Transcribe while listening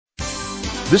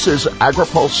This is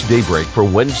AgriPulse Daybreak for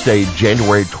Wednesday,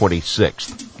 January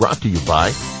 26th, brought to you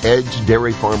by Edge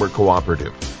Dairy Farmer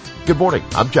Cooperative. Good morning,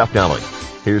 I'm Jeff Nally.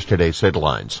 Here's today's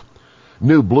headlines.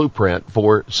 New blueprint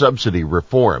for subsidy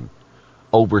reform.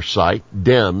 Oversight,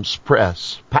 Dems,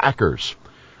 press, Packers.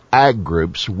 Ag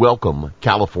groups welcome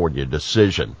California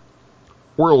decision.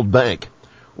 World Bank,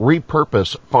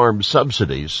 repurpose farm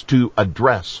subsidies to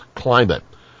address climate.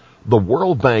 The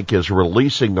World Bank is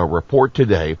releasing a report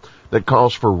today that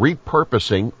calls for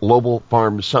repurposing global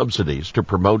farm subsidies to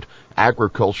promote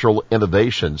agricultural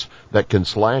innovations that can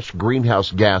slash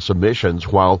greenhouse gas emissions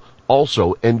while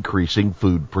also increasing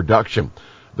food production.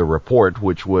 The report,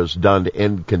 which was done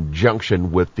in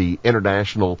conjunction with the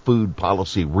International Food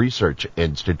Policy Research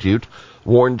Institute,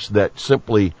 warns that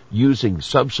simply using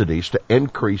subsidies to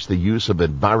increase the use of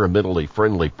environmentally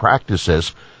friendly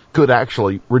practices could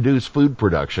actually reduce food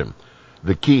production.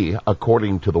 The key,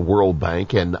 according to the World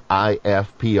Bank and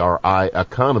IFPRI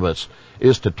economists,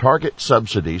 is to target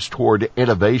subsidies toward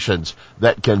innovations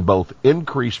that can both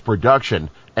increase production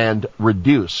and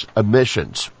reduce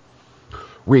emissions.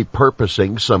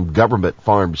 Repurposing some government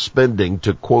farm spending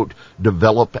to, quote,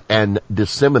 develop and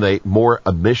disseminate more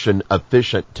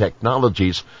emission-efficient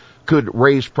technologies could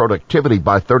raise productivity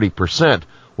by 30%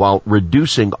 while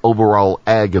reducing overall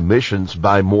ag emissions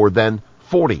by more than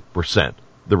 40%.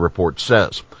 The report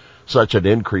says. Such an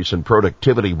increase in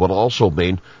productivity would also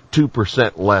mean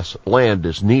 2% less land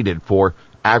is needed for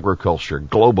agriculture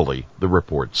globally, the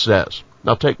report says.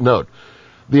 Now take note.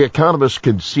 The economists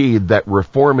concede that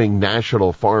reforming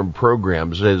national farm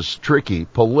programs is tricky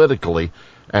politically,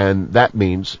 and that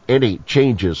means any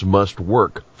changes must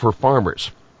work for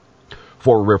farmers.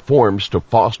 For reforms to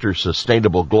foster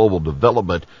sustainable global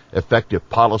development, effective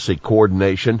policy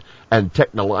coordination, and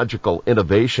technological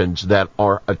innovations that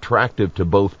are attractive to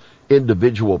both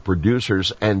individual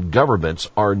producers and governments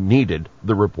are needed,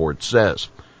 the report says.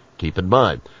 Keep in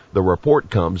mind, the report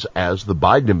comes as the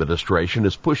Biden administration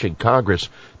is pushing Congress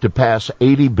to pass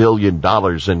 $80 billion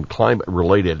in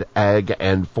climate-related ag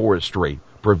and forestry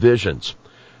provisions.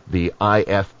 The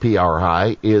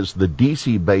IFPRI is the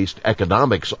D.C.-based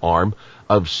economics arm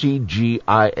of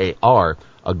CGIAR,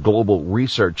 a global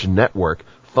research network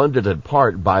funded in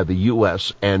part by the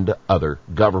U.S. and other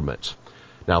governments.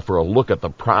 Now, for a look at the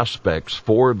prospects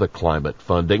for the climate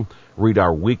funding, read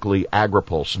our weekly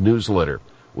AgriPulse newsletter.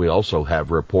 We also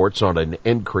have reports on an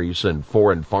increase in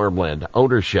foreign farmland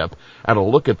ownership and a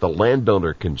look at the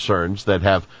landowner concerns that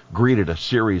have greeted a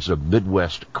series of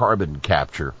Midwest carbon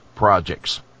capture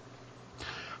projects.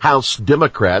 House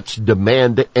Democrats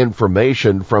demand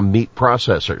information from meat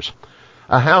processors.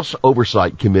 A House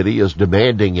Oversight Committee is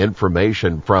demanding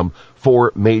information from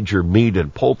 4 major meat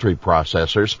and poultry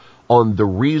processors on the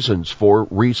reasons for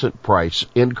recent price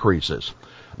increases.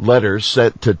 Letters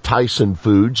sent to Tyson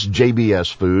Foods,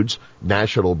 JBS Foods,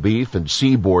 National Beef, and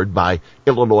Seaboard by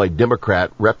Illinois Democrat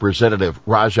Representative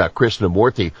Raja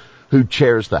Krishnamurthy, who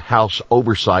chairs the House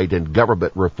Oversight and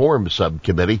Government Reform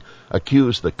Subcommittee,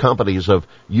 accused the companies of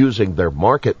using their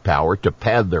market power to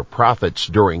pad their profits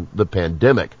during the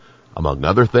pandemic. Among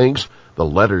other things, the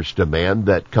letters demand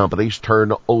that companies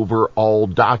turn over all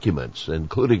documents,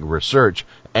 including research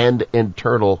and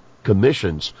internal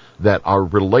commissions that are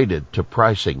related to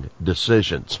pricing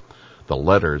decisions. The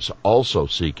letters also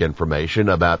seek information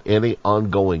about any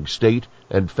ongoing state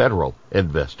and federal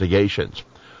investigations.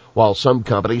 While some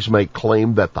companies may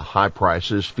claim that the high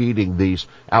prices feeding these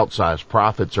outsized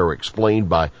profits are explained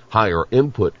by higher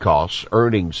input costs,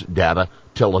 earnings data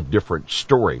tell a different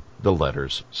story, the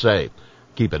letters say.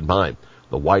 Keep in mind,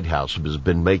 the White House has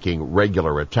been making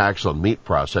regular attacks on meat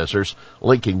processors,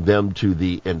 linking them to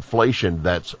the inflation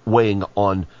that's weighing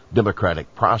on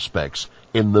Democratic prospects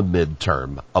in the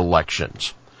midterm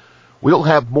elections. We'll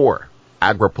have more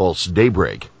AgriPulse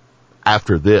Daybreak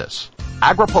after this.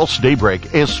 AgriPulse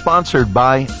Daybreak is sponsored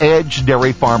by Edge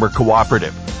Dairy Farmer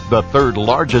Cooperative, the 3rd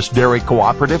largest dairy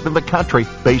cooperative in the country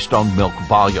based on milk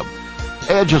volume.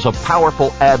 Edge is a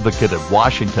powerful advocate of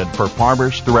Washington for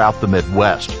farmers throughout the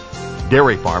Midwest.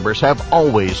 Dairy farmers have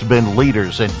always been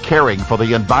leaders in caring for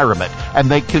the environment, and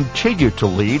they continue to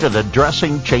lead in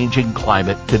addressing changing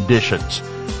climate conditions.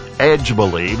 Edge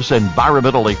believes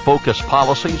environmentally focused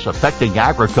policies affecting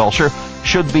agriculture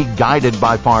should be guided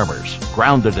by farmers,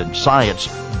 grounded in science,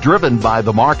 driven by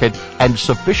the market, and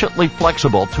sufficiently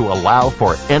flexible to allow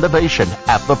for innovation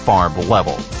at the farm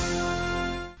level.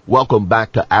 Welcome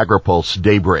back to AgriPulse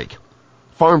Daybreak.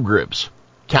 Farm groups.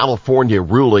 California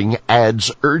ruling adds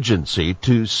urgency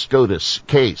to SCOTUS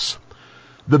case.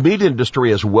 The meat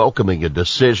industry is welcoming a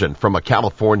decision from a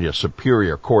California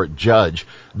Superior Court judge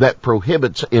that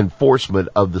prohibits enforcement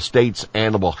of the state's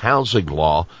animal housing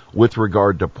law with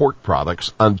regard to pork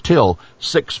products until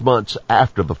 6 months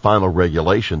after the final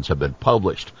regulations have been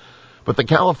published. But the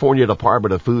California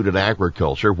Department of Food and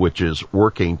Agriculture, which is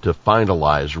working to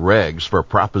finalize regs for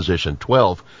Proposition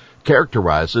 12,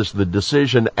 characterizes the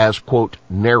decision as, quote,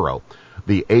 narrow.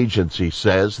 The agency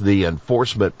says the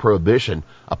enforcement prohibition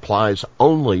applies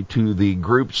only to the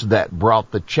groups that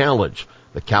brought the challenge: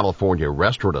 the California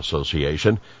Restaurant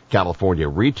Association, California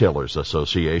Retailers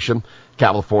Association,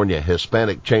 California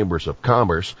Hispanic Chambers of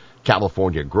Commerce,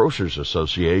 California Grocers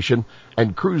Association,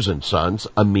 and Cruz & Sons,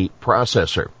 a meat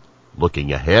processor.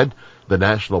 Looking ahead, the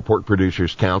National Pork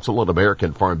Producers Council and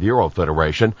American Farm Bureau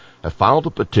Federation have filed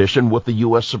a petition with the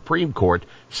U.S. Supreme Court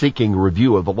seeking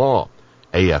review of the law.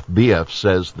 AFBF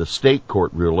says the state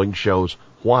court ruling shows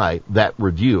why that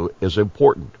review is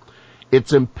important.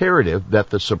 It's imperative that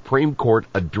the Supreme Court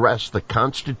address the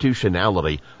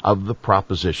constitutionality of the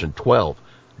Proposition 12.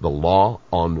 The law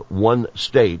on one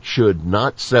state should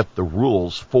not set the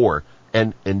rules for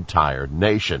an entire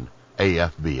nation,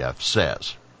 AFBF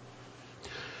says.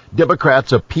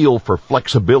 Democrats appeal for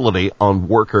flexibility on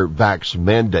worker vax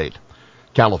mandate.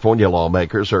 California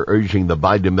lawmakers are urging the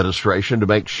Biden administration to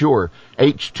make sure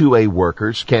H-2A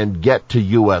workers can get to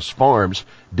U.S. farms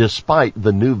despite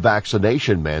the new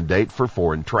vaccination mandate for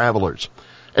foreign travelers.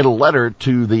 In a letter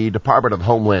to the Department of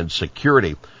Homeland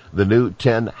Security, the new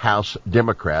 10 House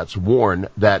Democrats warn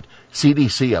that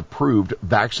CDC-approved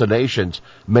vaccinations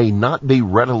may not be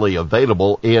readily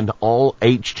available in all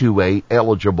H-2A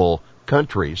eligible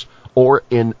countries or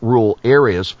in rural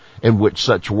areas in which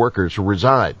such workers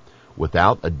reside.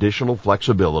 Without additional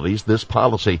flexibilities, this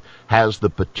policy has the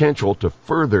potential to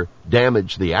further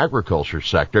damage the agriculture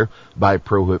sector by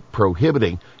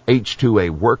prohibiting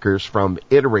H-2A workers from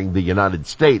entering the United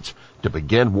States to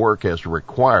begin work as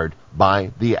required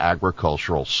by the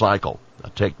agricultural cycle.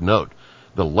 Now, take note,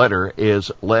 the letter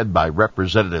is led by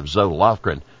Representative Zoe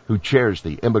Lofgren, who chairs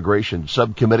the Immigration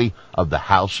Subcommittee of the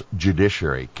House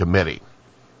Judiciary Committee.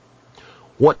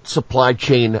 What supply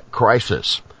chain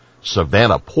crisis?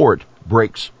 Savannah Port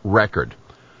breaks record.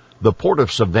 The Port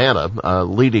of Savannah, a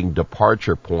leading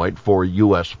departure point for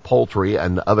U.S. poultry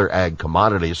and other ag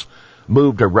commodities,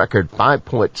 moved a record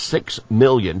 5.6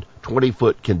 million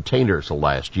 20-foot containers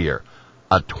last year,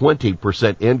 a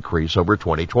 20% increase over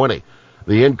 2020.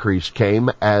 The increase came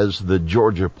as the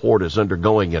Georgia port is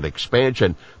undergoing an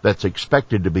expansion that's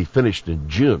expected to be finished in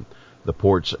June. The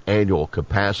port's annual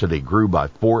capacity grew by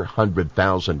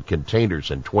 400,000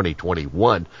 containers in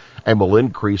 2021 and will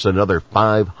increase another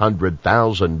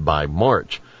 500,000 by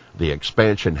March. The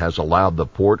expansion has allowed the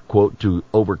port, quote, to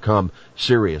overcome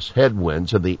serious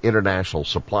headwinds in the international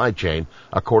supply chain,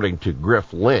 according to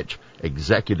Griff Lynch,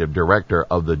 executive director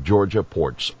of the Georgia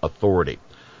Ports Authority.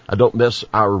 Don't miss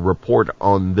our report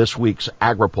on this week's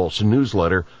AgriPulse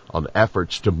newsletter on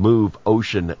efforts to move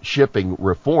ocean shipping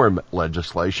reform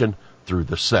legislation through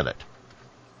the Senate.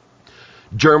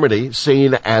 Germany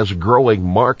seen as growing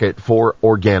market for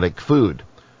organic food.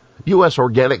 U.S.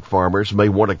 organic farmers may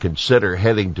want to consider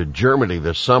heading to Germany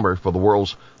this summer for the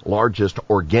world's largest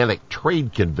organic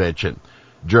trade convention.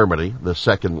 Germany, the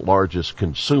second largest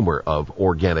consumer of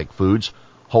organic foods,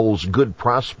 holds good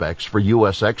prospects for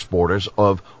U.S. exporters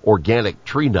of organic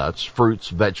tree nuts, fruits,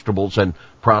 vegetables, and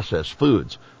processed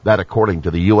foods. That according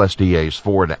to the USDA's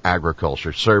Foreign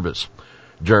Agriculture Service.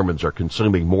 Germans are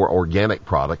consuming more organic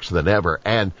products than ever,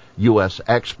 and U.S.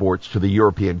 exports to the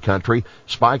European country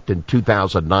spiked in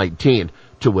 2019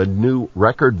 to a new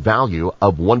record value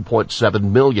of $1.7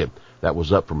 million. That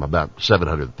was up from about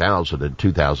 700,000 in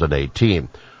 2018.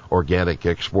 Organic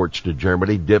exports to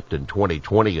Germany dipped in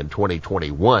 2020 and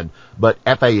 2021, but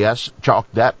FAS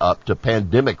chalked that up to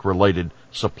pandemic-related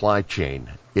supply chain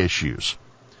issues.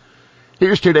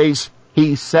 Here's today's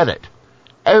He Said It.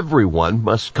 Everyone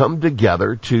must come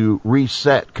together to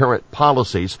reset current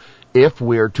policies if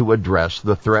we're to address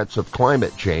the threats of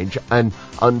climate change and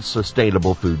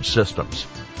unsustainable food systems.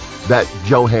 That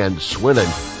Johan Swinnen,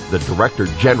 the Director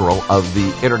General of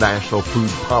the International Food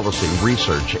Policy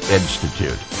Research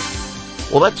Institute.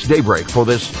 Well, that's Daybreak for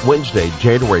this Wednesday,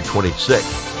 January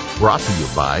 26th, brought to you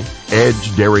by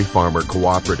Edge Dairy Farmer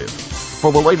Cooperative.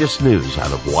 For the latest news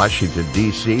out of Washington,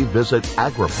 D.C., visit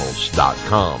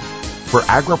agripulse.com. For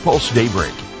AgriPulse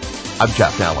Daybreak, I'm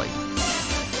Jeff Nally.